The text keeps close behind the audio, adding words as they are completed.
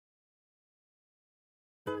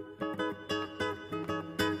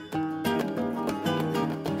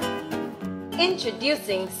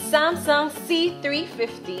Introducing Samsung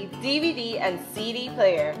C350 DVD and CD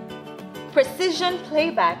player. Precision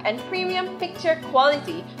playback and premium picture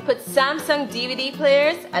quality put Samsung DVD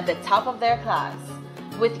players at the top of their class.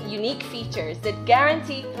 With unique features that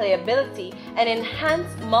guarantee playability and enhance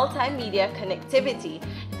multimedia connectivity,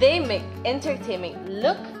 they make entertainment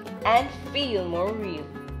look and feel more real.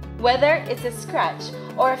 Whether it's a scratch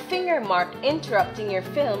or a finger mark interrupting your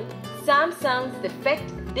film, Samsung's Defect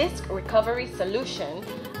Disc Recovery solution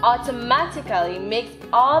automatically makes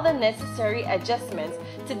all the necessary adjustments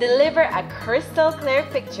to deliver a crystal clear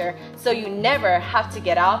picture so you never have to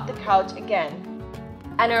get off the couch again.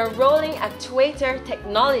 And our rolling actuator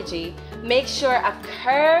technology makes sure a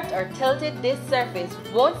curved or tilted disc surface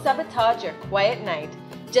won't sabotage your quiet night.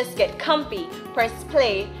 Just get comfy, press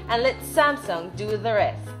play, and let Samsung do the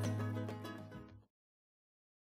rest.